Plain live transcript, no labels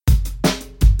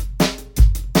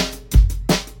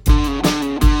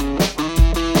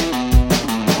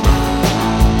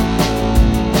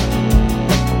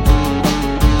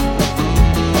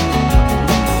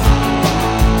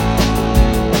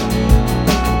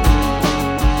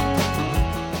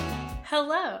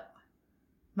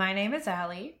My name is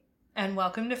Allie, and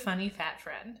welcome to Funny Fat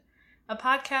Friend, a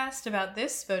podcast about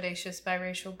this bodacious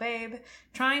biracial babe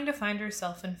trying to find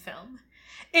herself in film.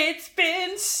 It's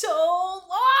been so long!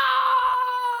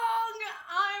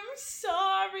 I'm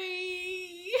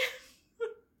sorry!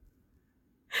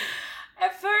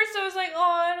 At first I was like,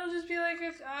 oh, it'll just be like,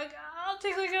 I'll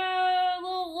take like a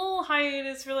little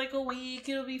hiatus for like a week,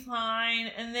 it'll be fine.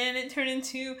 And then it turned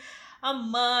into a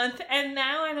month, and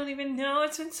now I don't even know.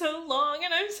 It's been so long,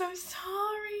 and I'm so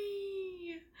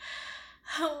sorry.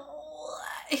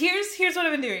 Here's what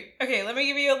I've been doing. Okay, let me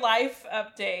give you a life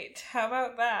update. How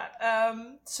about that?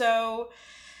 So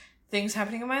things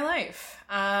happening in my life.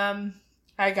 I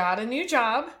got a new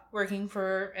job working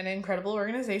for an incredible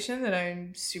organization that I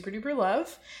super duper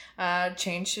love.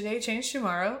 Change today, change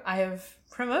tomorrow. I have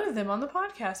promoted them on the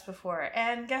podcast before,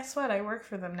 and guess what? I work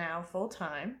for them now full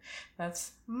time.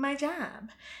 That's my job,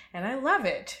 and I love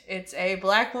it. It's a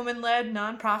Black woman-led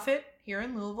nonprofit here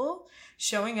in Louisville,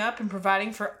 showing up and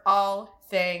providing for all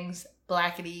things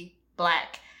blackity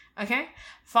black. Okay?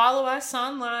 Follow us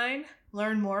online.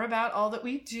 Learn more about all that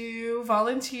we do,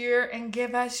 volunteer, and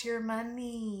give us your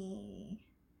money.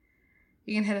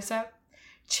 You can hit us up,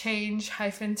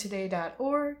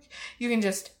 change-today.org. You can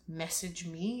just message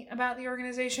me about the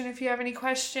organization if you have any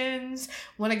questions.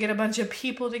 Want to get a bunch of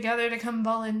people together to come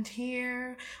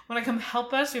volunteer? Want to come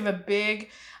help us? We have a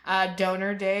big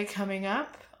donor day coming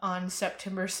up on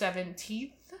September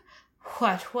 17th.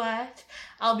 What?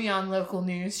 I'll be on local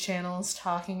news channels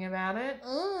talking about it.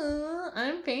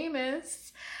 I'm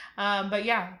famous. But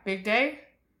yeah, big day.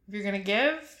 If you're going to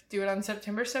give, do it on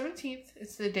September 17th.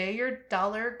 It's the day your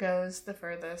dollar goes the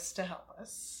furthest to help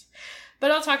us.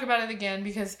 But I'll talk about it again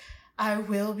because I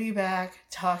will be back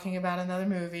talking about another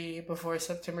movie before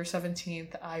September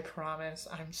 17th. I promise.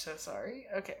 I'm so sorry.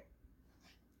 Okay.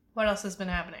 What else has been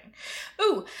happening?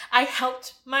 Ooh, I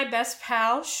helped my best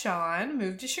pal, Sean,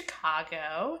 move to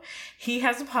Chicago. He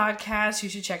has a podcast. You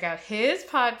should check out his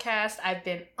podcast. I've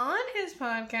been on his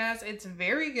podcast. It's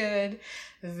very good,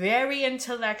 very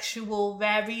intellectual,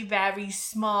 very, very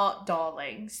smart,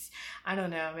 darlings. I don't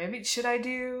know. Maybe should I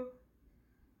do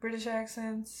British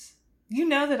accents? You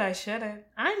know that I shouldn't.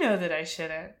 I know that I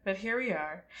shouldn't, but here we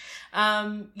are.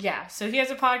 So he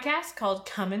has a podcast called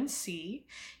Come and See.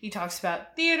 He talks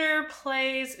about theater,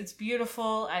 plays. It's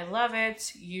beautiful. I love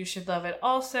it. You should love it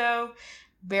also.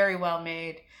 Very well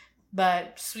made.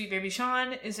 But sweet baby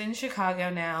Sean is in Chicago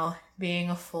now, being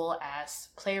a full-ass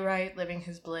playwright, living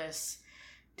his bliss,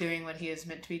 doing what he is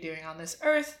meant to be doing on this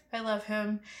earth. I love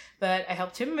him, but I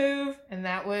helped him move, and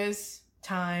that was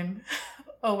time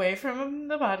away from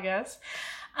the podcast.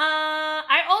 I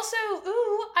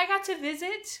got to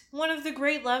visit one of the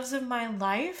great loves of my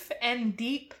life and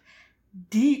deep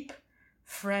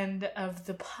friend of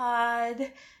the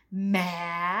pod,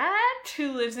 Matt,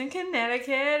 who lives in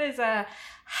Connecticut, is a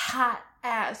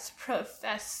hot-ass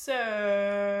professor.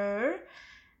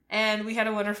 And we had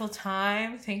a wonderful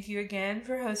time. Thank you again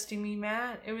for hosting me,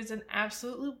 Matt. It was an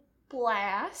absolute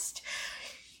blast.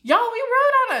 Y'all, we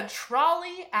rode on a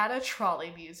trolley at a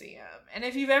trolley museum. And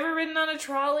if you've ever ridden on a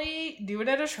trolley, do it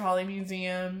at a trolley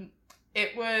museum.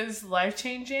 It was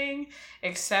life-changing,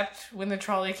 except when the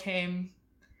trolley came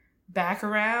back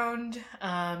around,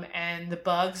 and the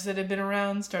bugs that had been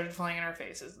around started flying in our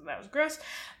faces, and that was gross.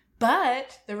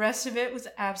 But the rest of it was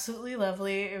absolutely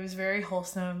lovely. It was very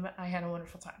wholesome. I had a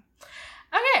wonderful time.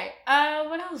 Okay,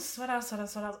 what else?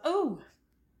 Oh,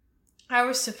 I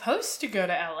was supposed to go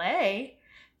to LA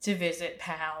to visit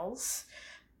pals,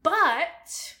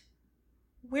 but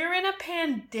we're in a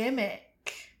pandemic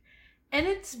and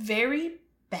it's very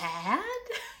bad.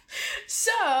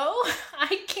 So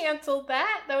I canceled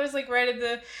that. That was like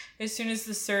as soon as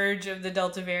the surge of the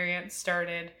Delta variant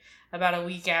started. About a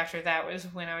week after that was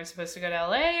when I was supposed to go to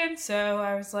LA, and so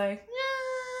I was like,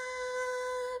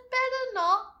 better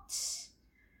not.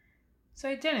 So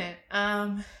I didn't.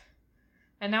 And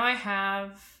now I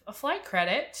have a flight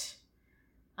credit.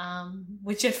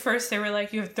 Which at first they were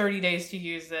like, you have 30 days to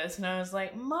use this. And I was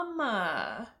like,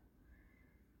 Mama,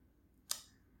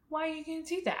 why are you going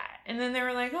to do that? And then they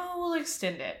were like, oh, we'll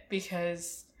extend it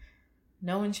because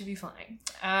no one should be flying.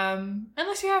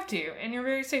 Unless you have to, and you're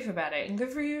very safe about it, and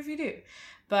good for you if you do.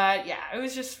 But yeah, it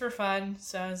was just for fun.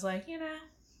 So I was like,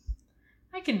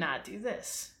 I cannot do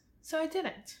this. So I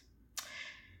didn't.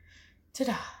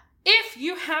 Ta-da. If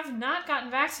you have not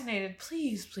gotten vaccinated,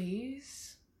 please.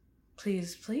 Do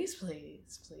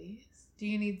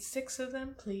you need 6 of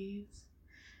them? Please.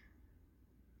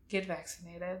 Get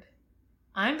vaccinated.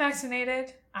 I'm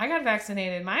vaccinated. I got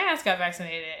vaccinated. My ass got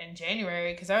vaccinated in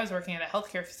January because I was working at a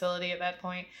healthcare facility at that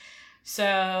point.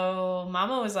 So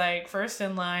Mama was like, first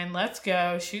in line, let's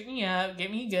go, shoot me up,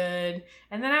 get me good.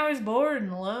 And then I was bored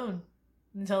and alone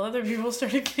until other people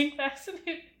started getting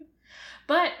vaccinated.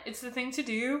 But it's the thing to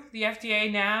do. The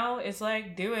FDA now is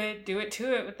like, do it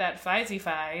to it with that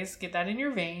Pfizer. Get that in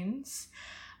your veins.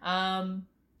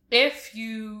 If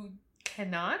you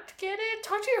cannot get it,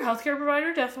 talk to your healthcare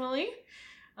provider, definitely.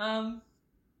 Talk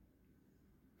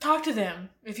to them.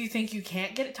 If you think you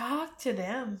can't get it, talk to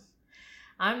them.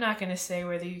 I'm not going to say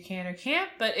whether you can or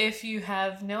can't, but if you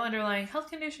have no underlying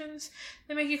health conditions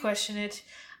that make you question it,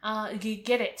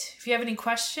 get it. If you have any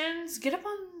questions, get up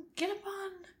on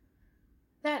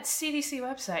that CDC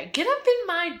website. Get up in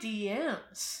my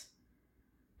DMs.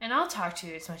 And I'll talk to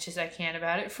you as much as I can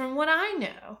about it from what I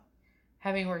know,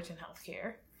 having worked in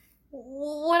healthcare.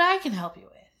 What I can help you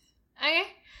with. Okay?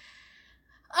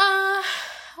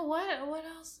 What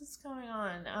else is going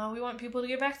on? We want people to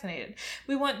get vaccinated.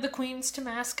 We want the queens to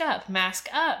mask up. Mask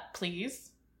up, please.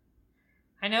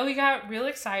 I know we got real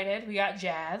excited. We got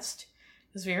jazzed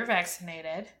because we were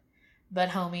vaccinated. But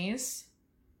homies,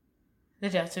 the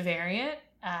Delta variant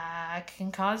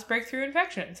can cause breakthrough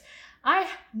infections. I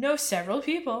know several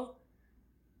people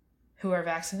who are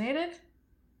vaccinated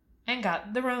and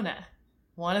got the Rona.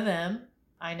 One of them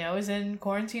I know is in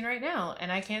quarantine right now,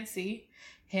 and I can't see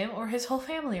him or his whole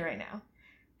family right now.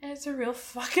 And it's a real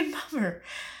fucking bummer.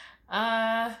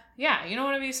 Yeah, you don't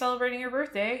want to be celebrating your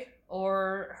birthday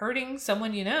or hurting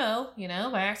someone you know,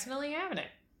 by accidentally having it.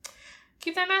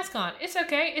 Keep that mask on. It's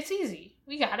okay. It's easy.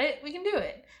 We got it. We can do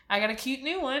it. I got a cute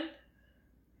new one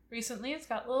recently. It's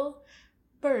got little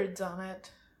birds on it.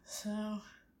 So,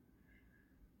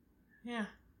 yeah.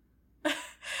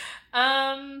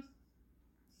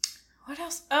 What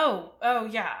else? Oh,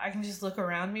 yeah. I can just look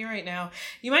around me right now.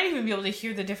 You might even be able to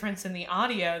hear the difference in the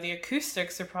audio. The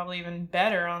acoustics are probably even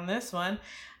better on this one.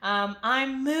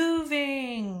 I'm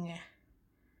moving.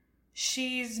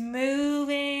 She's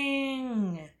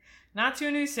moving. Not to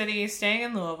a new city, staying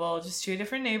in Louisville, just to a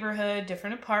different neighborhood,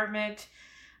 different apartment.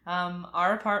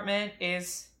 Our apartment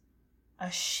is a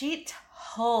sheet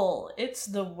hole. It's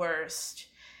the worst.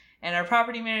 And our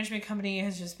property management company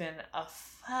has just been a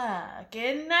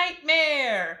fucking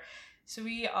nightmare. So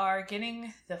we are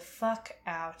getting the fuck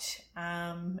out.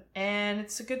 And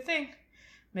it's a good thing.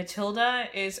 Matilda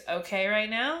is okay right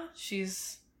now.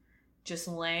 She's just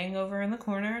laying over in the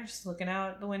corner, just looking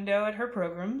out the window at her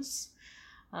programs.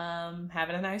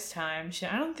 Having a nice time.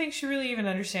 I don't think she really even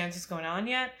understands what's going on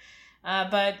yet.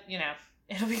 But,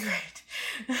 it'll be great.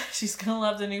 She's gonna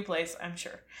love the new place, I'm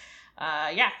sure.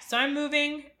 Yeah, so I'm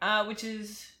moving, which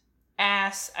is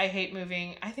ass. I hate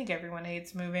moving. I think everyone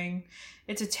hates moving.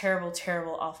 It's a terrible,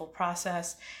 terrible, awful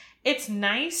process. It's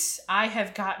nice. I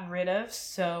have gotten rid of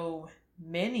so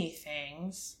many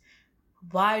things.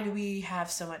 Why do we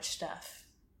have so much stuff?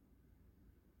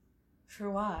 For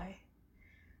why?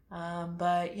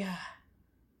 But yeah,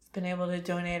 been able to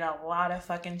donate a lot of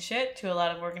fucking shit to a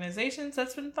lot of organizations.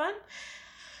 That's been fun.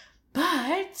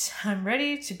 But I'm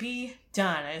ready to be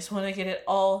done. I just want to get it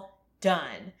all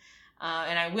done.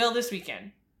 And I will this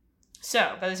weekend.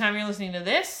 So by the time you're listening to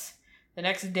this, the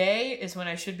next day is when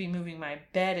I should be moving my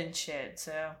bed and shit.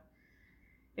 So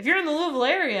if you're in the Louisville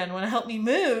area and want to help me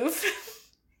move,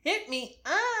 hit me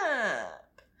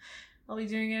up. I'll be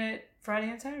doing it Friday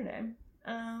and Saturday.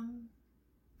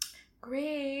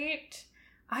 Great.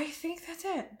 I think that's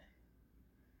it.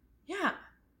 Yeah.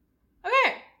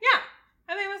 Okay. Yeah.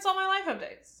 I think that's all my life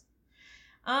updates.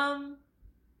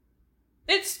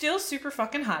 It's still super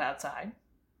fucking hot outside.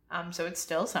 So it's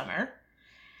still summer.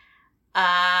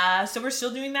 So we're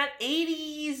still doing that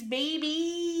 80s,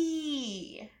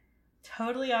 baby.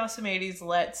 Totally awesome 80s.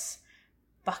 Let's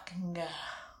fucking go.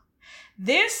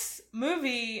 This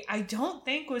movie, I don't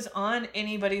think was on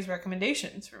anybody's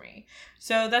recommendations for me.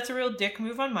 So that's a real dick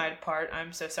move on my part.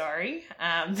 I'm so sorry.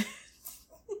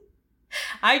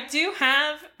 I do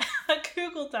have a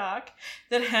Google Doc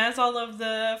that has all of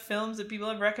the films that people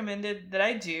have recommended that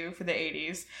I do for the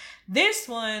 80s. This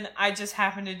one I just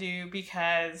happened to do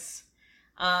because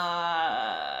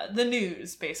the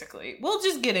news, basically. We'll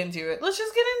just get into it. Let's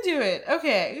just get into it.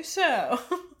 Okay, so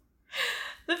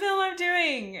the film I'm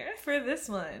doing for this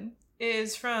one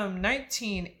is from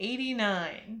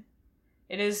 1989.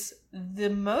 It is the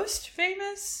most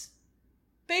famous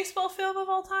baseball film of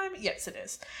all time? Yes, it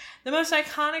is. The most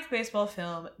iconic baseball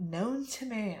film known to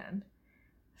man.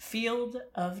 Field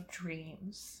of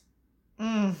Dreams.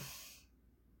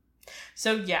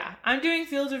 So yeah, I'm doing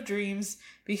Field of Dreams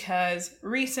because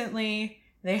recently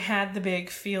they had the big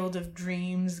Field of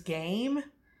Dreams game.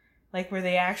 Like where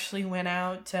they actually went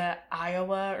out to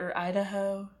Iowa or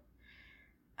Idaho.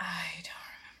 I don't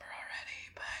remember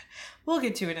We'll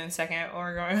get to it in a second when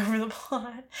we're going over the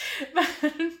plot. But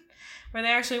where they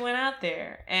actually went out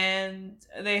there and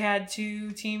they had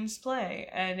 2 teams play,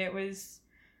 and it was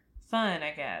fun,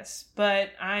 I guess.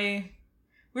 But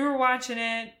we were watching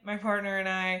it, my partner and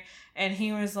I, and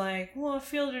he was like, well,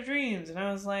 Field of Dreams. And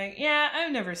I was like, yeah,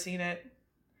 I've never seen it.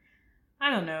 I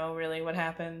don't know really what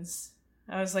happens.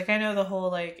 I was like, I know the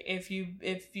whole, like, if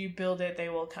you build it, they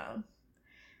will come.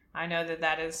 I know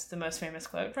that is the most famous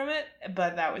quote from it,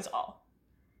 but that was all.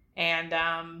 And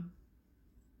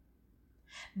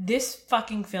this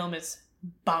fucking film is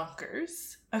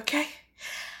bonkers, okay?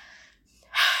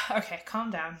 Okay,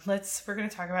 calm down. We're going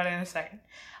to talk about it in a second.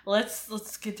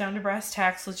 Let's get down to brass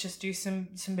tacks. Let's just do some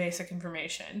basic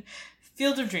information.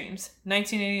 Field of Dreams,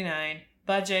 1989.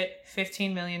 Budget,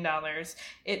 $15 million.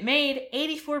 It made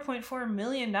 $84.4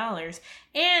 million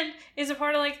and is a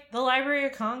part of, like, the Library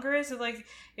of Congress. It, like,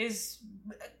 is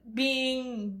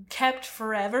being kept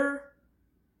forever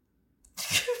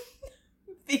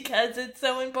because it's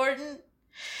so important.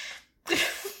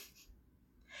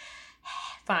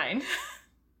 Fine.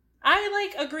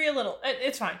 I, like, agree a little.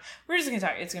 It's fine. We're just going to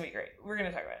talk. It's going to be great. We're going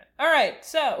to talk about it. All right,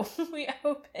 so we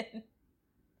open.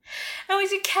 And we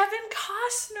see Kevin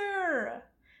Costner.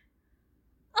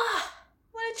 Ah,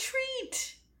 what a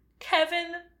treat.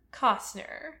 Kevin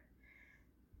Costner.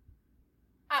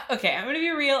 Okay, I'm going to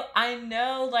be real. I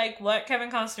know, like, what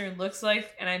Kevin Costner looks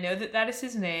like, and I know that is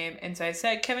his name. And so I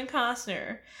said Kevin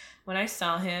Costner when I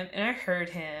saw him and I heard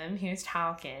him. He was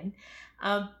talking.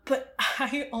 But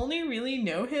I only really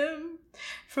know him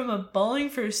from a Bowling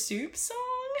for Soup song.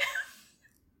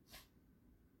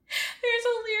 There's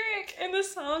a lyric in the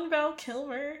song Val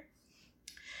Kilmer.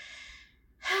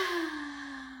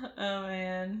 Oh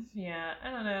man, yeah, I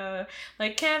don't know.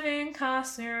 Like Kevin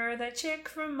Costner, that chick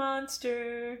from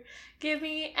Monster. Give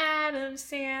me Adam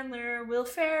Sandler, Will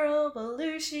Ferrell,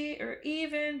 Belushi, or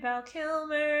even Val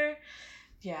Kilmer.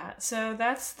 Yeah, so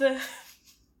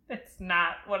it's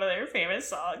not one of their famous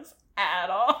songs at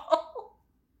all.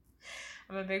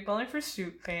 I'm a big Bowling for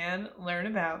Soup fan. Learn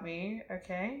about me,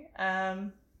 okay?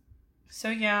 So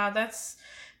yeah, that's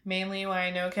mainly why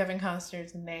I know Kevin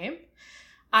Costner's name.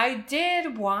 I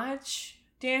did watch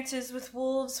Dances with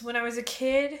Wolves when I was a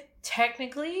kid,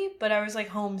 technically, but I was, like,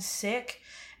 homesick,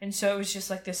 and so it was just,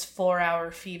 like, this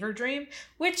 4-hour fever dream,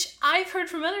 which I've heard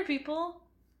from other people.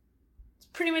 It's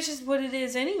pretty much just what it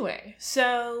is anyway.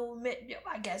 So,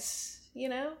 I guess, you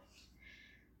know,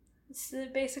 it's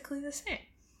basically the same.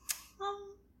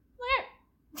 There.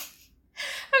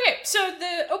 Okay, so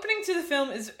the opening to the film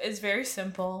is very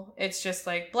simple. It's just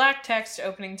like black text,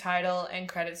 opening title, and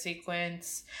credit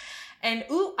sequence. And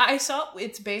I saw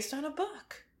it's based on a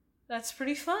book. That's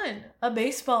pretty fun. A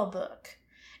baseball book.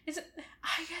 Is it?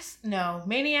 I guess no.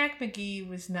 Maniac McGee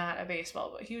was not a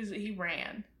baseball book. He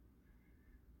ran.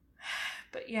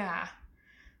 But yeah,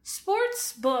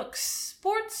 sports books,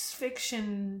 sports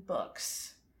fiction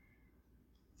books.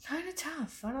 Kind of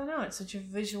tough. I don't know. It's such a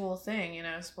visual thing, you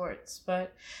know, sports.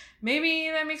 But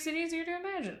maybe that makes it easier to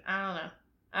imagine. I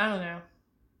don't know.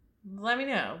 Let me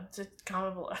know. Just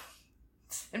comment below.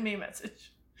 Send me a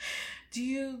message. Do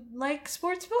you like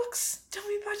sports books? Tell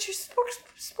me about your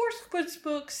sports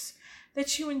books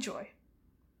that you enjoy.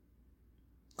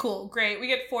 Cool. Great. We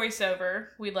get voiceover.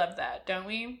 We love that, don't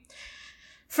we?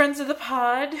 Friends of the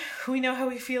pod, we know how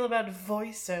we feel about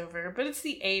voiceover, but it's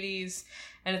the 80s.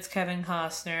 And it's Kevin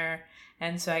Costner,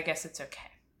 and so I guess it's okay.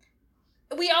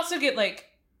 We also get, like,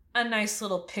 a nice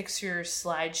little picture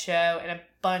slideshow and a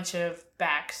bunch of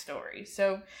backstory,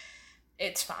 so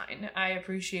it's fine. I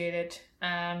appreciate it.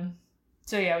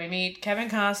 So yeah, we meet Kevin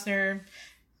Costner,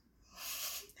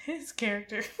 his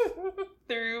character,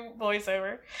 through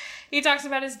voiceover. He talks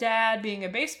about his dad being a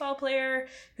baseball player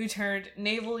who turned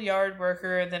naval yard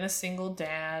worker, then a single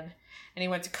dad, and he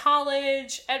went to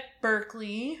college at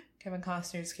Berkeley. Kevin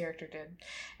Costner's character did.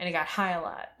 And he got high a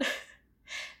lot.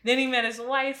 Then he met his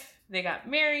wife. They got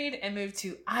married and moved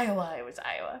to Iowa. It was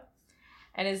Iowa.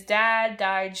 And his dad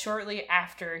died shortly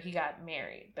after he got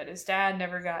married. But his dad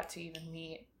never got to even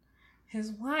meet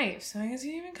his wife. So I guess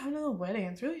he didn't even come to the wedding.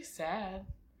 It's really sad.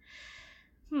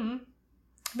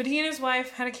 But he and his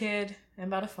wife had a kid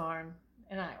and bought a farm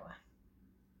in Iowa.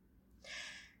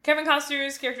 Kevin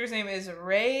Costner's character's name is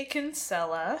Ray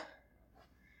Kinsella.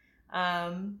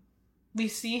 We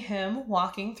see him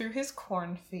walking through his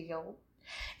cornfield.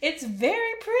 It's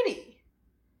very pretty.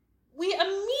 We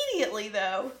immediately,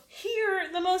 though, hear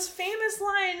the most famous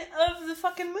line of the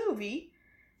fucking movie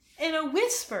in a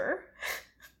whisper,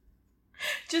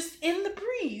 just in the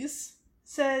breeze,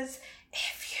 says,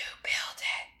 "If you build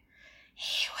it,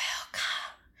 he will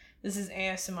come." This is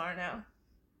ASMR now.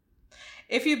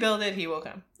 If you build it, he will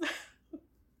come.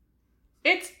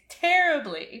 It's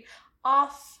terribly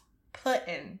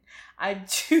off-putting. I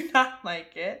do not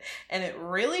like it. And it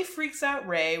really freaks out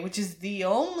Ray, which is the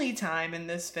only time in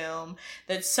this film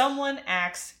that someone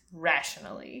acts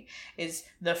rationally. Is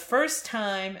the first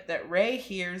time that Ray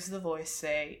hears the voice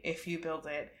say, if you build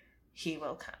it, he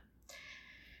will come.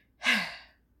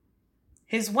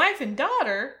 His wife and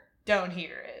daughter don't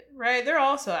hear it, right? They're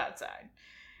also outside.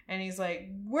 And he's like,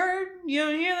 word, you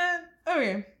don't hear that?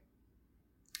 Okay.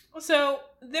 So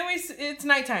then it's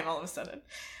nighttime all of a sudden.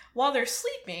 While they're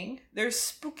sleeping, there's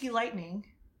spooky lightning.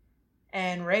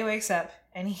 And Ray wakes up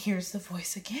and he hears the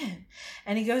voice again.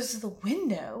 And he goes to the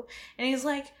window and he's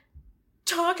like,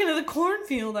 talking to the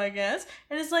cornfield, I guess.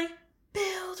 And it's like,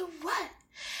 build what?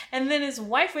 And then his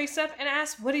wife wakes up and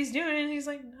asks what he's doing. And he's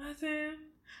like, nothing.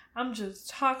 I'm just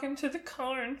talking to the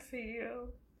cornfield.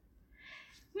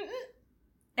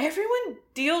 Everyone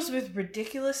deals with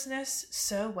ridiculousness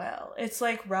so well. It's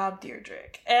like Rob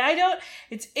Dyrdek. And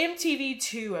it's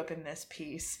MTV2 up in this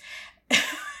piece.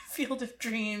 Field of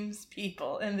Dreams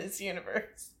people in this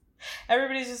universe.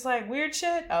 Everybody's just like, weird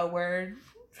shit? Oh, word.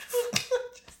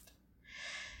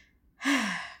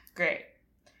 Great.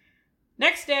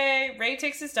 Next day, Ray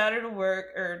takes his daughter to work,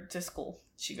 or to school.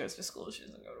 She goes to school, she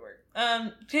doesn't go to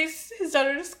work. Takes his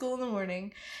daughter to school in the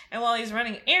morning, and while he's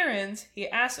running errands, he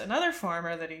asks another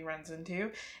farmer that he runs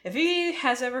into if he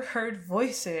has ever heard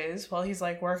voices while he's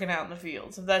like working out in the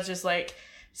fields. If that's just like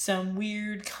some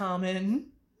weird common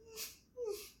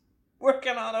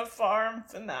working on a farm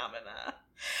phenomena.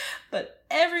 But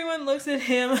everyone looks at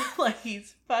him like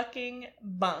he's fucking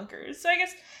bonkers. So I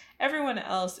guess everyone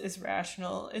else is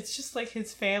rational. It's just like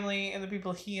his family and the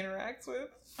people he interacts with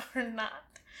are not.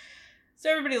 So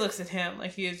everybody looks at him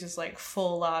like he is just like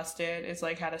full lost it. It's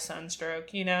like had a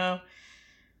sunstroke, you know?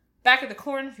 Back at the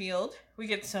cornfield, we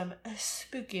get some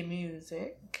spooky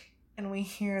music. And we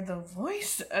hear the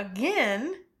voice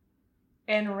again.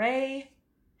 And Ray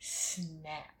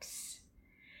snaps.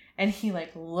 And he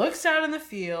like looks out in the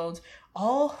field,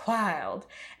 all wild.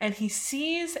 And he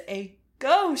sees a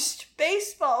ghost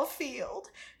baseball field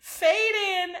fade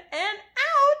in and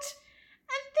out.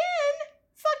 And then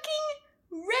fucking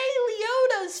Ray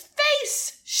Liotta's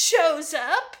face shows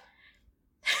up.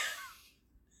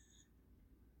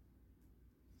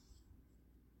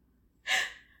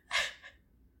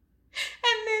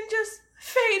 And then just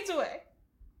fades away.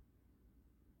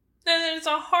 And then it's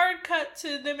a hard cut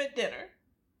to them at dinner.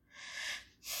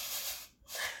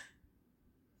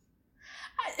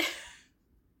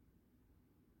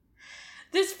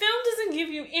 This film doesn't give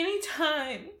you any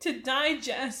time to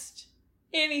digest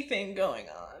anything going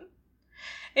on.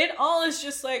 It all is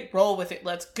just like, roll with it,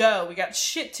 let's go, we got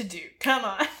shit to do, come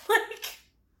on. Like,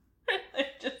 they're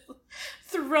just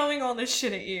throwing all this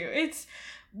shit at you. It's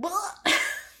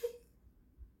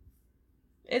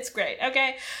it's great,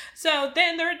 okay? So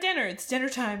then they're at dinner. It's dinner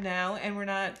time now, and we're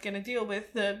not gonna deal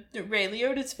with the Ray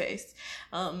Liotta's face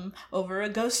over a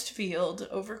ghost field,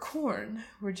 over corn.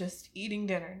 We're just eating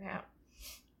dinner now.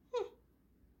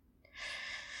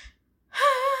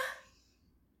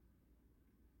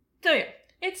 So yeah,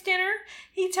 it's dinner.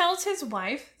 He tells his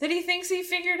wife that he thinks he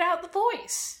figured out the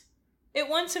voice. It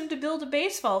wants him to build a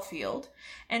baseball field,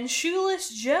 and Shoeless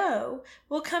Joe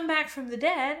will come back from the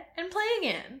dead and play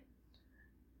again.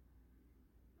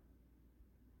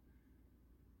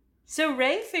 So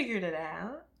Ray figured it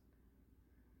out.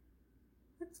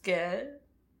 That's good.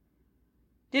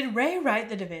 Did Ray write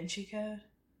the Da Vinci Code?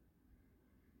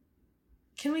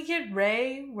 Can we get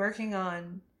Ray working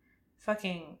on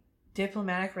fucking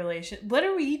diplomatic relations? What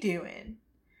are we doing?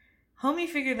 Homie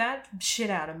figured that shit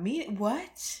out immediately.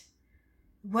 What?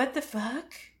 What the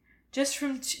fuck? Just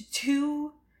from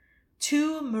two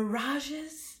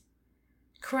mirages?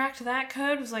 Cracked that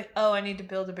code? Was like, oh, I need to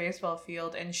build a baseball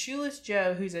field, and Shoeless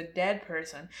Joe, who's a dead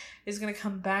person, is gonna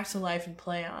come back to life and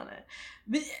play on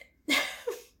it.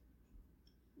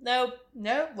 Nope,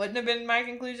 wouldn't have been my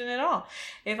conclusion at all.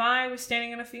 If I was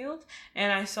standing in a field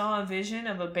and I saw a vision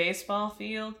of a baseball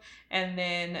field and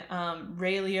then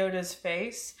Ray Liotta's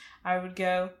face, I would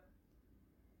go,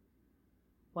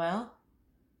 well,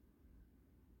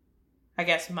 I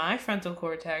guess my frontal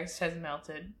cortex has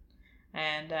melted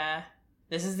and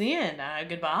this is the end.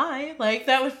 Goodbye. Like,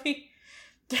 that would be,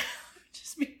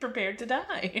 just be prepared to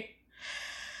die.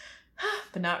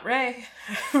 But not Ray.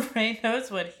 Ray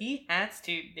knows what he has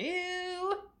to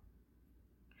do.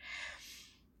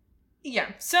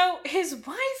 Yeah, so his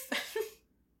wife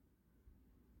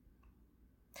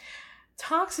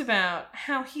talks about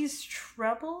how he's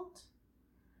troubled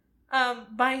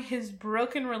by his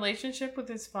broken relationship with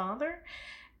his father.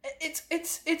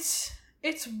 It's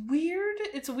it's weird.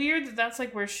 It's weird that that's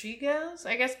like where she goes.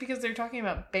 I guess because they're talking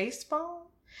about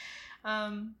baseball.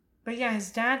 But yeah,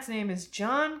 his dad's name is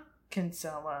John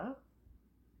Kinsella.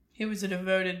 He was a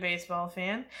devoted baseball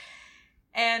fan.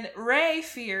 And Ray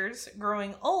fears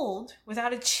growing old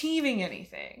without achieving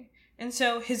anything. And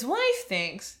so his wife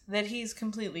thinks that he's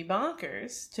completely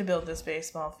bonkers to build this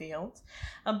baseball field.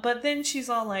 But then she's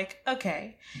all like,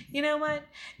 okay, you know what?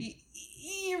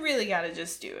 You really got to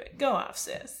just do it. Go off,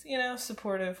 sis. You know,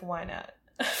 supportive, why not?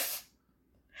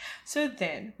 So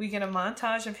then we get a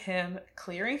montage of him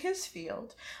clearing his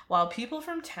field while people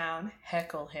from town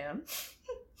heckle him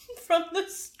from the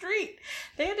street.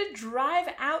 They had to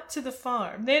drive out to the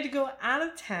farm. They had to go out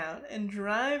of town and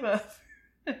drive up.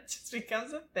 It just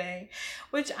becomes a thing,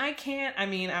 which I can't. I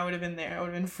mean, I would have been there. I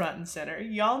would have been front and center.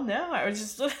 Y'all know I would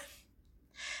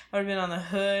have been on the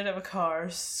hood of a car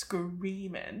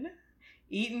screaming,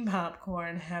 eating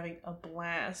popcorn, having a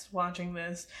blast watching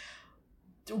this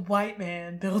white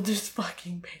man build this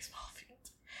fucking baseball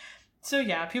field. So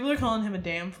yeah, people are calling him a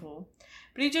damn fool.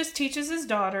 But he just teaches his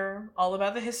daughter all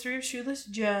about the history of Shoeless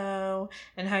Joe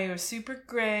and how he was super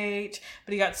great,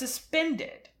 but he got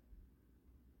suspended.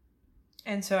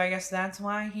 And so I guess that's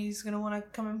why he's going to want to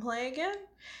come and play again,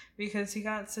 because he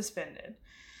got suspended.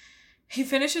 He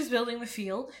finishes building the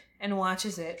field and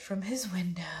watches it from his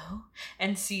window,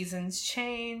 and seasons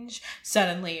change.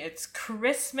 Suddenly it's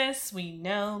Christmas, we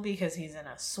know, because he's in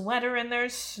a sweater and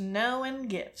there's snow and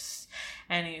gifts.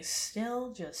 And he's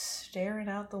still just staring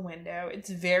out the window. It's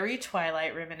very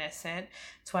Twilight reminiscent.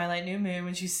 Twilight New Moon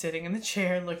when she's sitting in the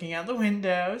chair looking out the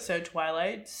window. So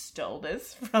Twilight stole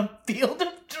this from Field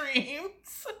of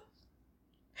Dreams.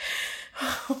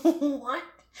 What?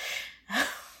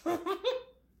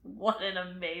 What an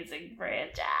amazing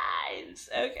franchise.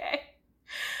 Okay.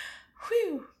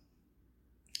 Whew.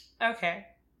 Okay.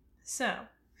 So,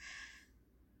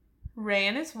 Ray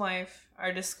and his wife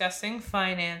are discussing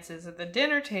finances at the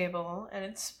dinner table, and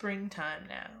it's springtime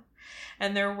now.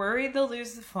 And they're worried they'll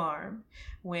lose the farm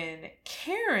when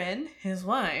Karen, his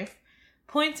wife,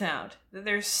 points out that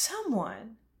there's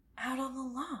someone out on the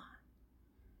lawn.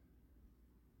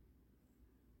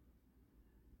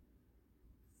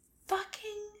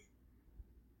 Fucking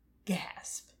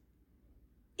gasp.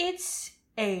 It's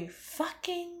a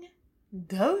fucking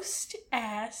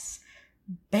ghost-ass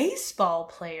baseball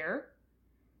player,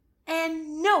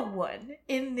 and no one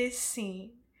in this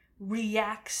scene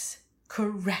reacts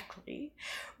correctly.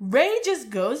 Ray just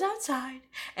goes outside,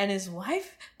 and his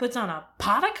wife puts on a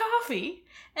pot of coffee,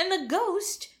 and the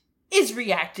ghost is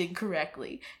reacting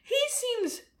correctly. He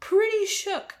seems pretty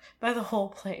shook by the whole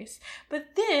place,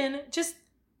 but then just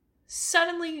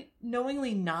suddenly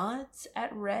knowingly nods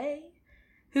at Ray,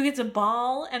 who gets a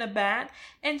ball and a bat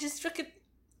and just fucking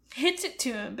hits it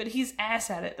to him, but he's ass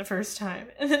at it the first time.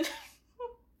 And then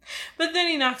but then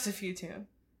he knocks a few to him.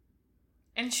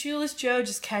 And Shoeless Joe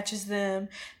just catches them,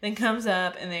 then comes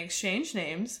up and they exchange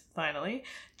names, finally.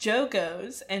 Joe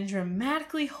goes and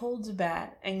dramatically holds a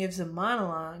bat and gives a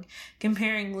monologue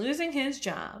comparing losing his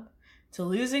job to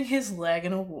losing his leg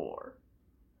in a war.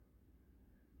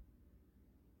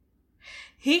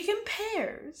 He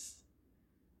compares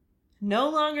no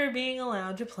longer being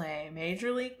allowed to play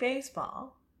Major League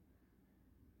Baseball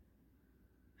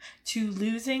to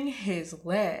losing his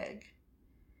leg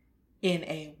in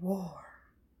a war.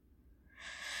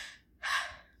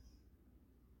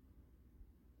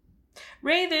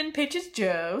 Ray then pitches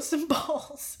Joe some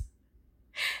balls,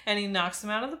 and he knocks him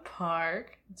out of the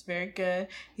park. It's very good.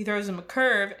 He throws him a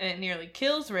curve, and it nearly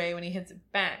kills Ray when he hits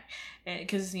it back.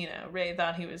 Because, Ray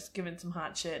thought he was giving some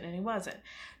hot shit, and he wasn't.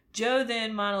 Joe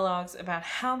then monologues about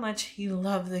how much he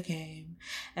loved the game,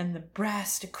 and the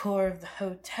brass decor of the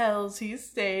hotels he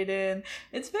stayed in.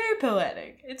 It's very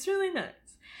poetic. It's really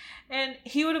nice. And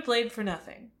he would have played for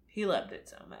nothing. He loved it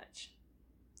so much.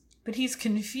 But he's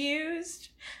confused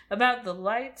about the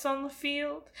lights on the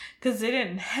field because they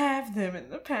didn't have them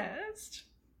in the past.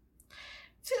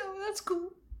 So that's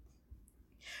cool.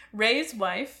 Ray's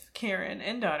wife, Karen,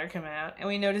 and daughter come out, and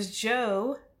we notice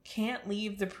Joe can't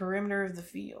leave the perimeter of the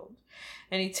field.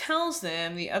 And he tells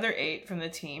them the other 8 from the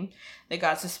team that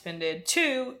got suspended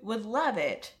too would love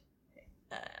it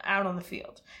out on the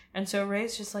field. And so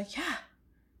Ray's just like, yeah,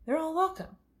 they're all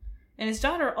welcome. And his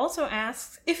daughter also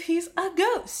asks if he's a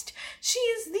ghost. She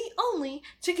is the only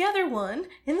together one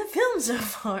in the film so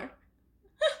far.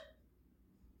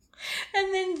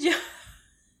 And then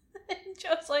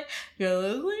Joe's like, you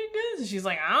look like a ghost. And she's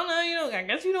like, I don't know, I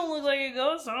guess you don't look like a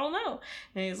ghost. I don't know.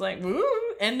 And he's like, woo.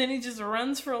 And then he just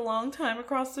runs for a long time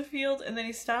across the field, and then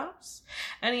he stops.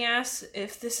 And he asks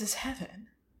if this is heaven.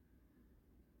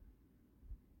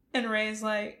 And Ray's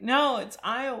like, no, it's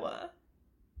Iowa.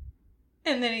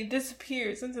 And then he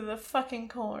disappears into the fucking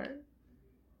corn.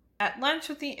 At lunch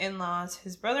with the in-laws,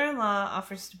 his brother-in-law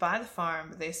offers to buy the farm,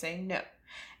 but they say no.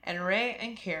 And Ray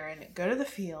and Karen go to the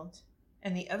field,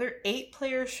 and the other 8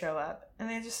 players show up, and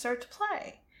they just start to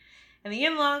play. And the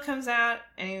in-law comes out,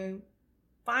 and you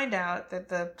find out that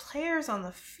the players on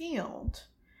the field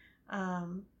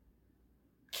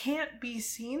can't be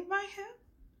seen by him.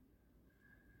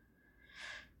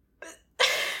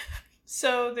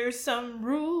 So there's some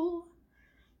rule.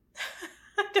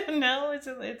 I don't know. I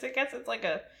guess it's like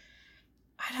a...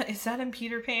 is that in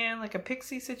Peter Pan? Like a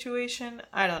pixie situation?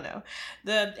 I don't know.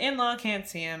 The in-law can't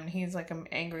see him. And he's like an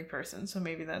angry person. So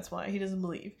maybe that's why he doesn't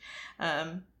believe.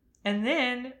 And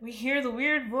then we hear the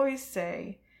weird voice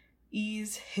say,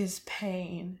 ease his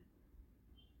pain.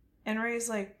 And Ray's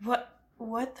like, what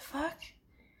the fuck?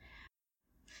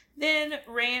 Then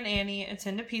Ray and Annie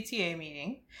attend a PTA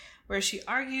meeting where she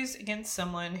argues against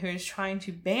someone who is trying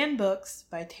to ban books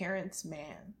by Terrence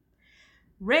Mann.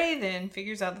 Ray then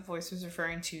figures out the voice was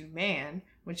referring to Mann,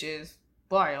 which is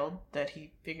wild that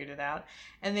he figured it out,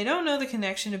 and they don't know the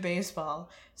connection to baseball.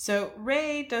 So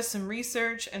Ray does some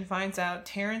research and finds out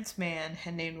Terrence Mann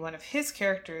had named one of his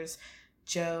characters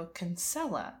Joe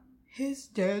Kinsella, his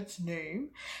dad's name,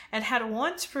 and had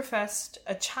once professed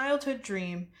a childhood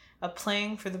dream of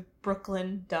playing for the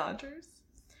Brooklyn Dodgers.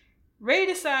 Ray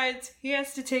decides he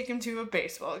has to take him to a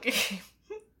baseball game.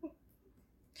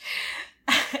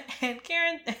 And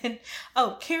Karen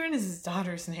is his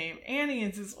daughter's name. Annie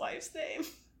is his wife's name.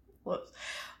 Well,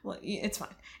 it's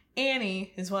fine.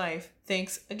 Annie, his wife,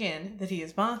 thinks again that he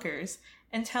is bonkers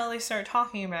until they start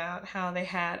talking about how they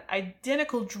had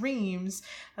identical dreams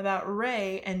about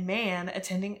Ray and Mann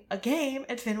attending a game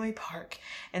at Fenway Park.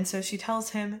 And so she tells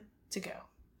him to go.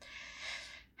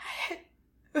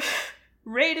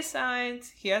 Ray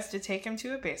decides he has to take him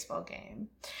to a baseball game.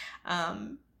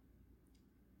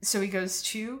 So he goes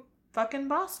to fucking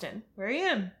Boston, where he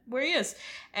is.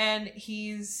 And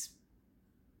he's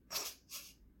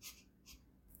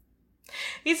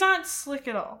not slick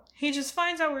at all. He just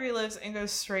finds out where he lives and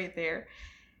goes straight there.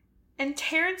 And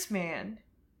Terrence Mann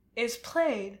is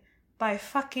played by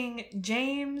fucking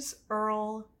James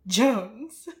Earl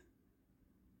Jones.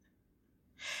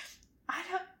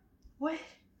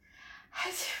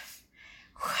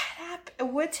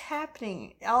 What's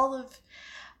happening?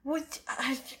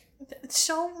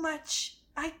 So much.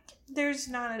 I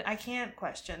can't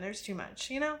question. There's too much,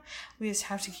 We just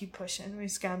have to keep pushing. We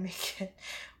just gotta make it.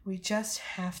 We just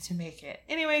have to make it.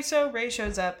 Anyway, so Ray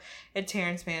shows up at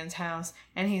Terrence Mann's house,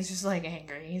 and he's just like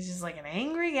angry. He's just like an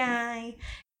angry guy.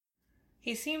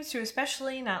 He seems to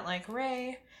especially not like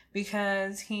Ray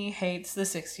because he hates the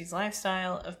 60s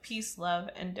lifestyle of peace, love,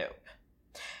 and dope.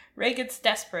 Ray gets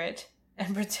desperate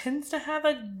and pretends to have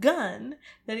a gun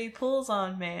that he pulls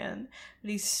on Mann, but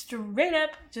he straight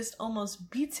up just almost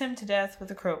beats him to death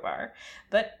with a crowbar.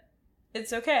 But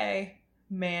it's okay.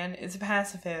 Mann is a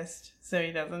pacifist, so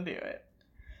he doesn't do it.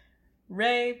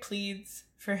 Ray pleads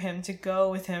for him to go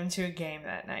with him to a game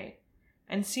that night,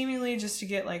 and seemingly just to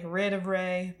get rid of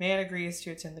Ray, Mann agrees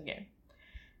to attend the game.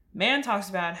 Mann talks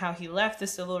about how he left the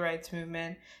civil rights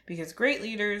movement because great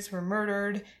leaders were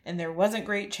murdered and there wasn't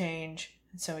great change,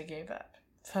 and so he gave up.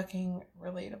 Fucking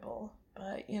relatable,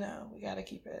 but we gotta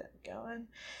keep it going.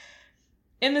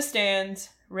 In the stands,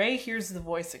 Ray hears the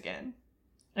voice again,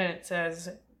 and it says,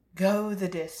 "Go the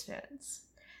distance."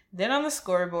 Then on the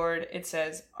scoreboard, it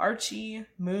says Archie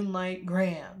Moonlight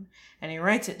Graham, and he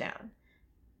writes it down.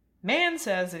 Mann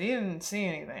says that he didn't see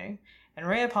anything, and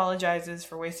Ray apologizes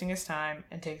for wasting his time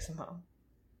and takes him home.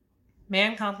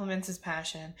 Mann compliments his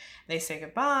passion. They say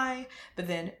goodbye, but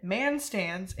then Mann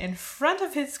stands in front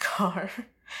of his car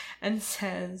and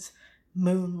says,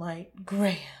 "Moonlight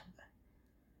Graham,"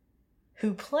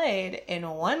 who played in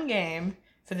one game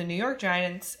for the New York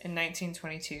Giants in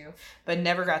 1922, but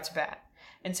never got to bat.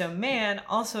 And so Mann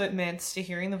also admits to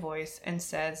hearing the voice and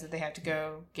says that they have to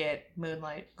go get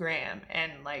Moonlight Graham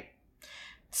and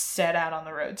set out on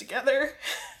the road together.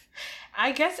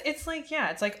 I guess it's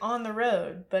it's on the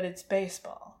road, but it's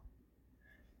baseball.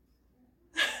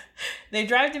 They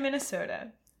drive to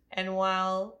Minnesota, and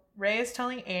while Ray is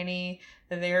telling Annie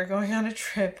that they are going on a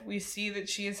trip, we see that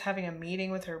she is having a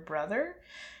meeting with her brother,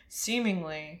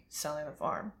 seemingly selling the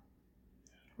farm.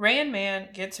 Ray and Mann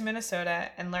get to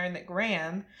Minnesota and learn that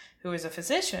Graham, who is a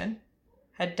physician,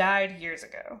 had died years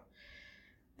ago.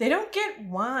 They don't get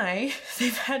why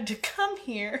they've had to come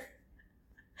here.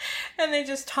 And they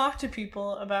just talk to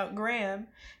people about Graham,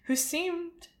 who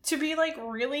seemed to be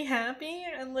really happy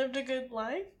and lived a good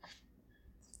life.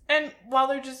 And while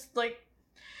they're just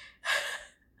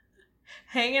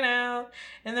hanging out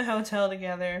in the hotel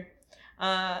together.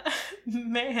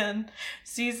 Man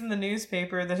sees in the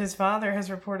newspaper that his father has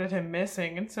reported him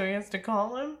missing, and so he has to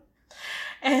call him.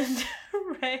 And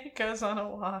Ray goes on a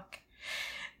walk.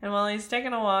 And while he's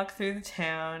taking a walk through the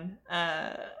town,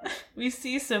 we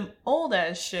see some old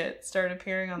ass shit start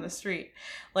appearing on the street.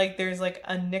 Like there's like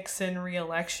a Nixon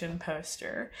re-election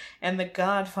poster, and The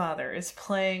Godfather is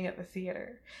playing at the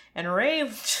theater. And Ray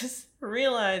just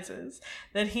realizes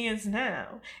that he is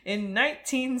now in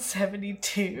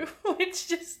 1972, which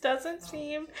just doesn't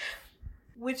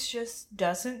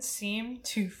seem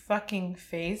to fucking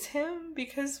faze him,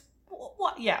 because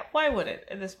why would it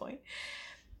at this point?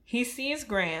 He sees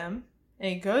Graham,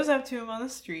 and he goes up to him on the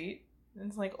street.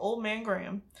 It's like old man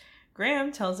Graham.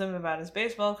 Graham tells him about his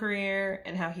baseball career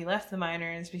and how he left the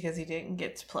minors because he didn't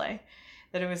get to play.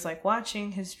 That it was like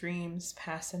watching his dreams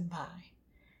pass him by.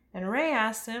 And Ray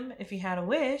asks him if he had a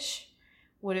wish,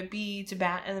 would it be to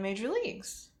bat in the major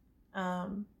leagues?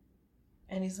 And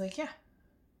he's like, yeah.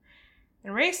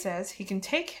 And Ray says he can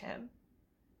take him.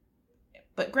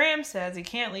 But Graham says he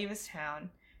can't leave his town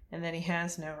and that he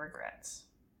has no regrets.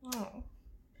 Oh,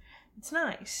 it's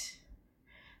nice.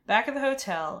 Back at the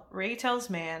hotel, Ray tells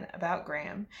Man about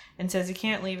Graham and says he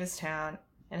can't leave his town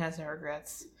and has no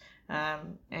regrets.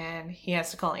 And he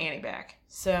has to call Annie back.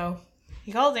 So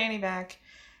he calls Annie back.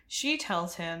 She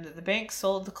tells him that the bank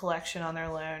sold the collection on their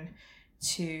loan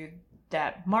to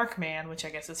that Mark man, which I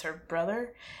guess is her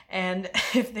brother. And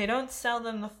if they don't sell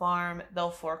them the farm, they'll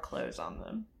foreclose on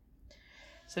them.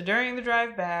 So during the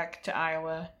drive back to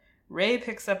Iowa, Ray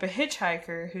picks up a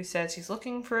hitchhiker who says he's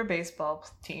looking for a baseball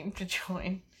team to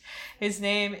join. His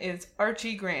name is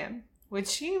Archie Graham, which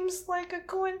seems like a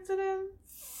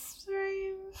coincidence,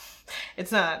 right?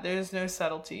 It's not. There's no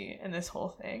subtlety in this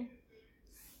whole thing.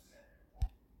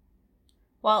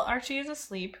 While Archie is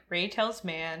asleep, Ray tells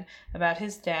Man about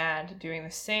his dad doing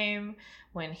the same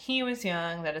when he was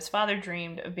young, that his father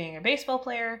dreamed of being a baseball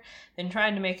player, then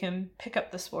tried to make him pick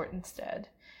up the sport instead.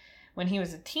 When he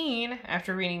was a teen,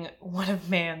 after reading one of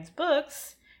Man's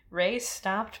books, Ray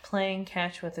stopped playing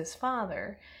catch with his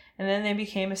father, and then they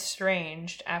became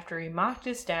estranged after he mocked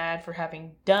his dad for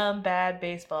having dumb, bad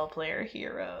baseball player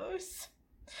heroes.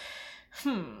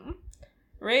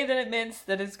 Ray then admits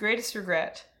that his greatest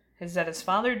regret is that his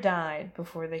father died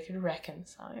before they could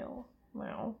reconcile.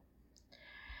 Well,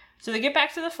 so they get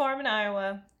back to the farm in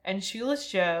Iowa, and Shoeless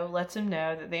Joe lets him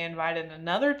know that they invited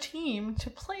another team to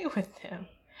play with them.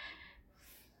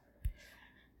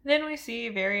 Then we see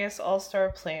various all-star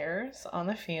players on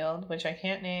the field, which I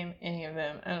can't name any of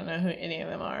them. I don't know who any of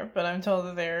them are, but I'm told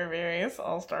that there are various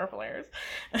all-star players.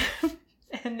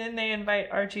 And then they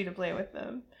invite Archie to play with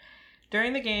them.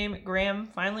 During the game, Graham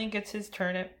finally gets his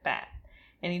turn at bat.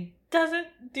 And he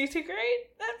doesn't do too great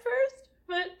at first,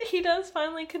 but he does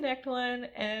finally connect one,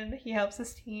 and he helps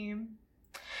his team.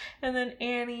 And then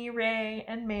Annie, Ray,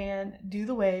 and Man do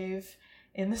the wave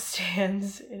in the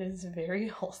stands. It is very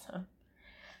wholesome.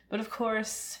 But of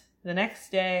course, the next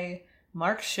day,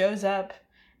 Mark shows up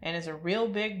and is a real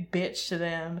big bitch to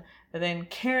them. But then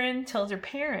Karen tells her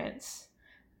parents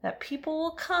that people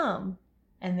will come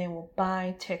and they will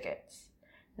buy tickets.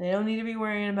 They don't need to be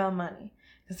worrying about money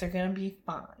because they're going to be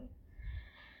fine.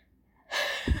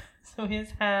 So we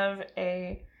just have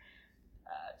I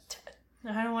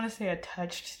don't want to say a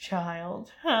touched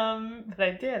child, but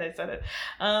I did. I said it.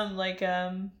 A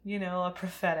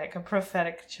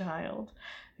prophetic child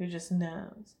who just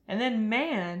knows. And then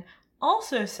Man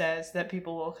also says that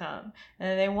people will come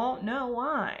and they won't know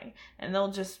why, and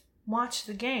they'll just watch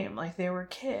the game like they were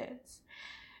kids.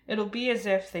 It'll be as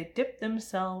if they dipped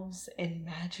themselves in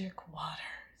magic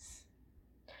waters.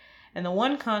 And the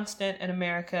one constant in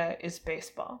America is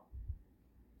baseball.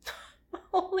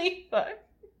 Holy fuck.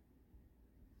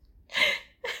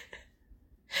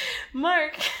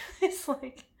 Mark is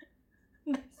like,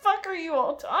 the fuck are you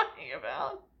all talking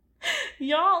about?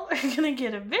 Y'all are gonna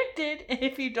get evicted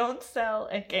if you don't sell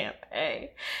and can't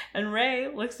pay. And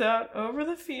Ray looks out over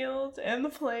the field and the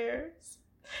players,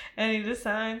 and he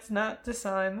decides not to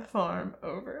sign the farm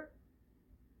over.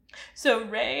 So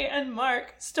Ray and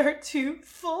Mark start to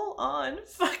full on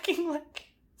fucking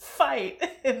fight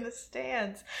in the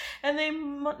stands, and they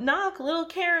knock little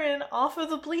Karen off of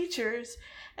the bleachers,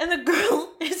 and the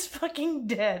girl is fucking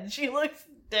dead. She looks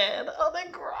dead on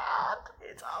the ground.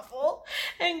 It's awful.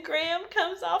 And Graham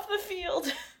comes off the field,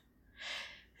 and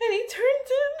he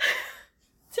turns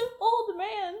into old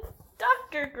man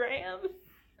Dr. Graham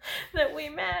that we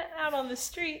met out on the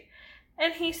street,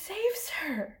 and he saves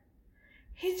her.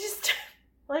 He just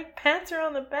pats her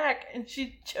on the back, and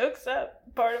she chokes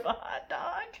up part of a hot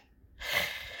dog.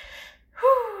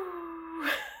 Whew.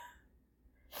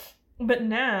 But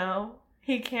now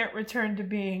he can't return to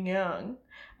being young,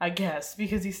 I guess,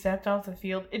 because he stepped off the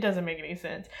field. It doesn't make any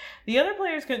sense. The other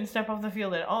players couldn't step off the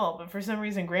field at all, but for some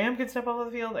reason Graham could step off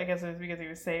the field. I guess it was because he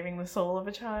was saving the soul of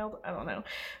a child. I don't know.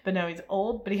 But now he's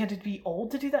old, but he had to be old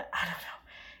to do that? I don't know.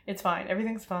 It's fine.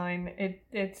 Everything's fine.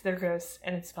 It's their ghosts,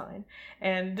 and it's fine.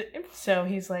 And so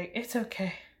he's like, it's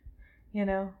okay. You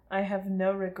know, I have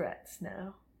no regrets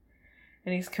now.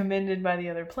 And he's commended by the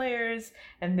other players,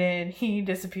 and then he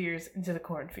disappears into the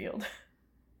cornfield.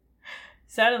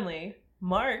 Suddenly,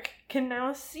 Mark can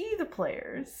now see the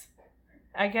players.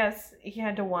 I guess he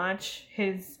had to watch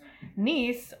his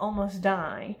niece almost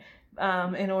die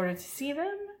in order to see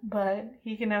them, but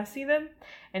he can now see them,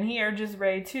 and he urges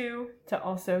Ray, too, to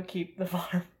also keep the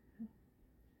farm.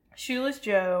 Shoeless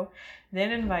Joe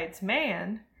then invites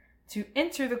Man to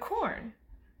enter the corn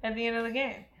at the end of the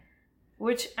game,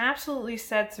 which absolutely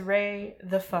sets Ray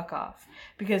the fuck off,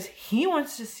 because he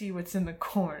wants to see what's in the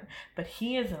corn, but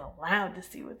he isn't allowed to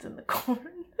see what's in the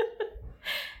corn.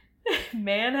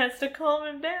 Man has to calm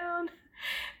him down,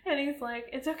 and he's like,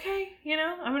 it's okay, you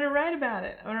know, I'm going to write about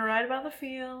it. I'm going to write about the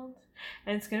field,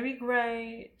 and it's going to be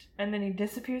great. And then he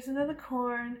disappears into the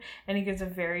corn, and he gives a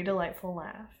very delightful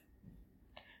laugh.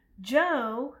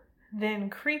 Joe then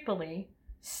creepily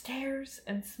stares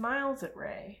and smiles at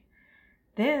Ray,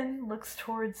 then looks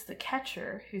towards the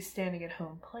catcher who's standing at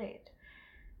home plate,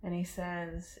 and he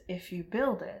says, if you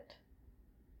build it,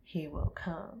 he will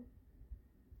come.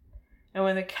 And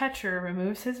when the catcher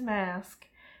removes his mask,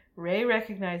 Ray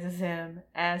recognizes him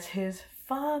as his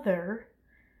father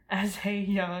as a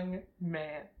young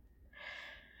man.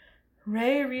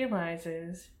 Ray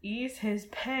realizes ease his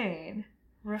pain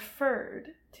referred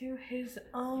to his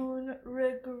own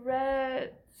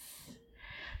regrets.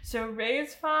 So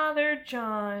Ray's father,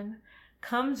 John,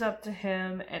 comes up to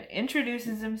him and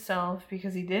introduces himself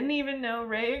because he didn't even know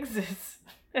Ray exists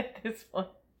at this point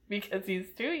because he's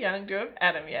too young to have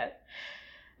had him yet.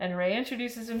 And Ray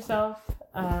introduces himself.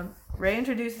 Ray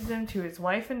introduces him to his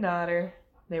wife and daughter.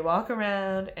 They walk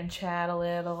around and chat a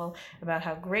little about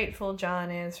how grateful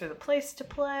John is for the place to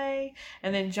play.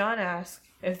 And then John asks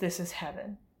if this is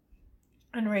heaven.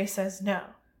 And Ray says no,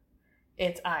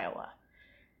 it's Iowa.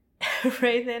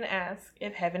 Ray then asks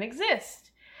if heaven exists.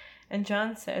 And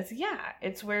John says, yeah,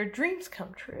 it's where dreams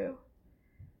come true.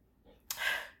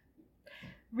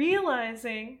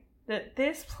 Realizing that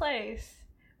this place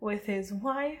with his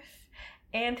wife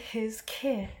and his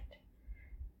kid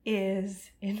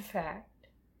is, in fact,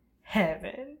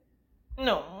 heaven.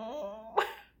 No.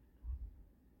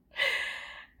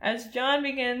 As John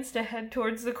begins to head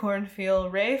towards the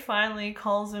cornfield, Ray finally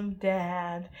calls him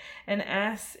Dad and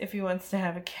asks if he wants to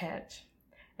have a catch.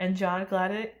 And John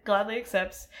gladly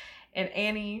accepts, and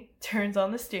Annie turns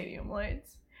on the stadium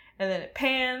lights. And then it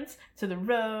pans to the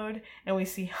road, and we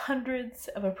see hundreds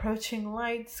of approaching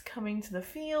lights coming to the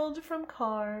field from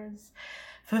cars,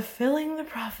 fulfilling the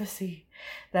prophecy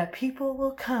that people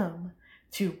will come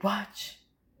to watch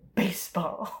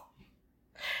baseball.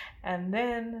 And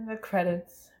then the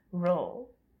credits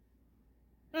roll.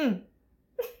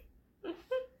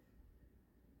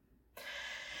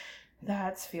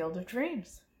 That's Field of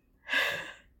Dreams.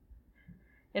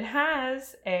 It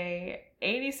has a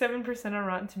 87% on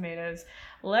Rotten Tomatoes,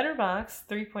 Letterboxd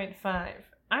 3.5.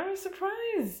 I was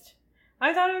surprised.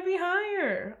 I thought it would be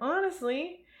higher,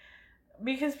 honestly,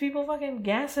 because people fucking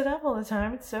gas it up all the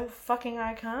time. It's so fucking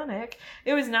iconic.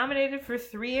 It was nominated for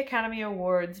 3 Academy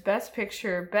Awards: Best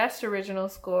Picture, Best Original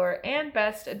Score, and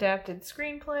Best Adapted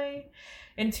Screenplay.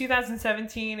 In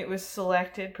 2017, it was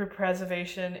selected for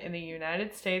preservation in the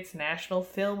United States National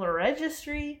Film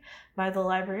Registry by the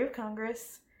Library of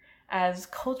Congress as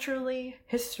culturally,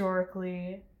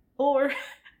 historically, or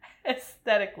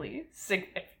aesthetically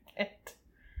significant.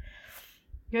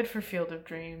 Good for Field of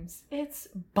Dreams. It's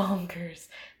bonkers.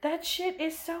 That shit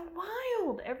is so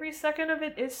wild. Every second of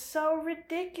it is so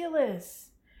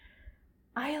ridiculous.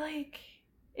 I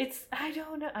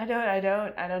don't know. I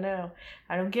don't know.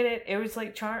 I don't get it. It was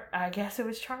like I guess it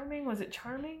was charming. Was it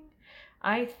charming?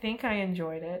 I think I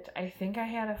enjoyed it. I think I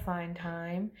had a fine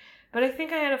time. But I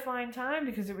think I had a fine time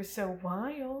because it was so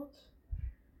wild.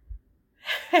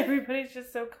 Everybody's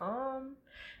just so calm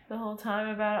the whole time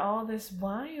about all this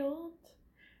wild.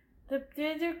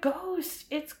 They're ghosts.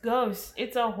 It's ghosts.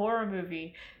 It's a horror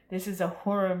movie. This is a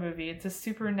horror movie. It's a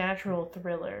supernatural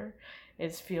thriller.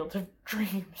 It's Field of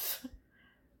Dreams.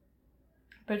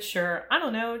 But sure, I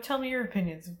don't know. Tell me your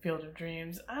opinions of Field of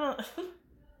Dreams.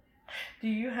 Do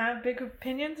you have big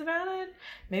opinions about it?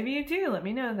 Maybe you do. Let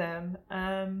me know them.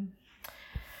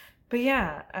 But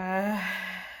yeah.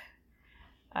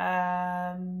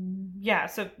 Yeah, yeah,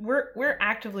 so we're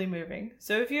actively moving.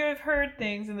 So if you have heard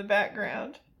things in the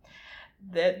background,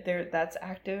 that's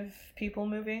active people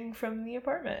moving from the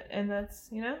apartment, and that's,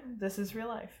 this is real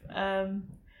life.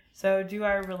 So do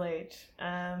I relate?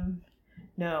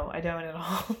 No, I don't at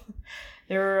all.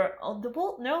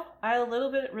 I a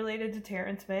little bit related to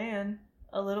Terrence Mann.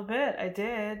 A little bit, I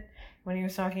did, when he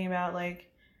was talking about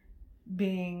like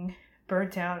being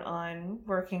burnt out on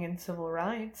working in civil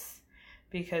rights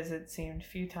because it seemed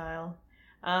futile.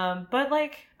 But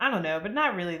like, I don't know, but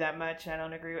not really that much. I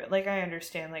don't agree with, like, I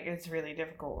understand, like, it's really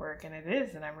difficult work, and it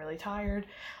is, and I'm really tired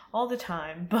all the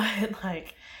time, but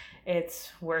like,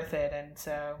 it's worth it. And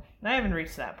so I haven't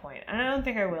reached that point, and I don't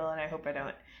think I will, and I hope I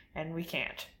don't, and we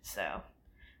can't. So,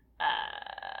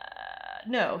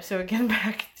 no. So again,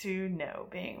 back to no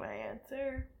being my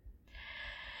answer.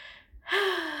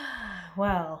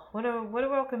 Well, what a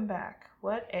welcome back.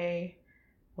 What a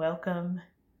welcome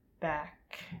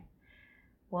back.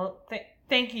 Well,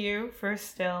 thank you for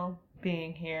still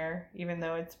being here, even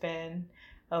though it's been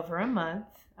over a month.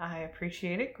 I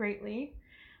appreciate it greatly.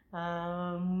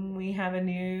 We have a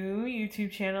new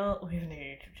YouTube channel. We have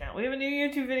a new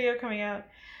YouTube video coming out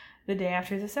the day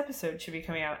after this episode should be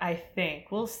coming out, I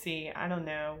think. We'll see. I don't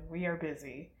know. We are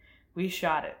busy. We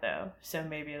shot it, though, so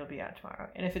maybe it'll be out tomorrow.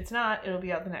 And if it's not, it'll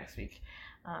be out the next week.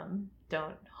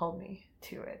 Don't hold me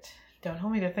to it. Don't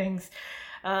hold me to things.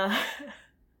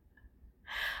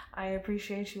 I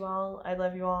appreciate you all. I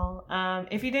love you all.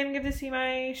 If you didn't get to see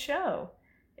my show,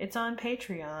 it's on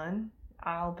Patreon.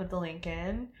 I'll put the link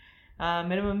in.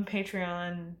 Minimum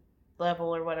Patreon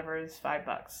level or whatever is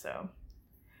 $5. So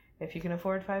if you can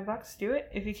afford $5, do it.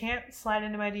 If you can't, slide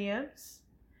into my DMs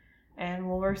and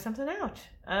we'll work something out.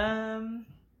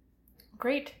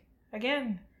 Great.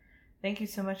 Again, thank you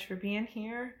so much for being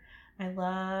here. I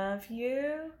love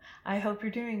you. I hope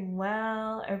you're doing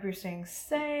well. I hope you're staying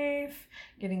safe,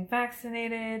 getting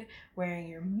vaccinated, wearing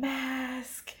your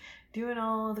mask, doing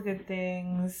all the good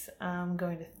things,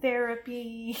 going to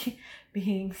therapy,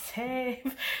 being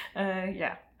safe.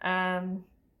 Yeah.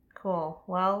 Cool.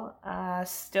 Well,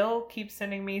 still keep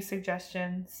sending me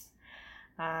suggestions.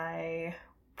 I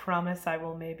promise I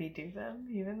will maybe do them,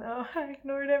 even though I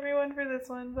ignored everyone for this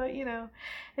one, but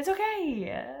it's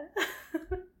okay.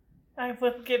 I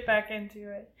will get back into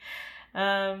it.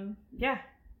 Yeah,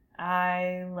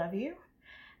 I love you.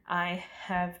 I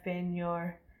have been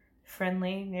your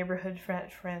friendly neighborhood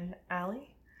friend,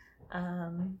 Allie.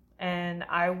 And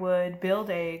I would build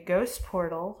a ghost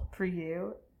portal for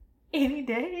you any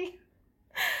day.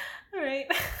 All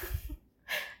right.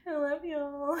 I love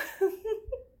y'all.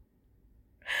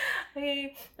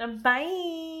 Okay,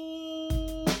 bye.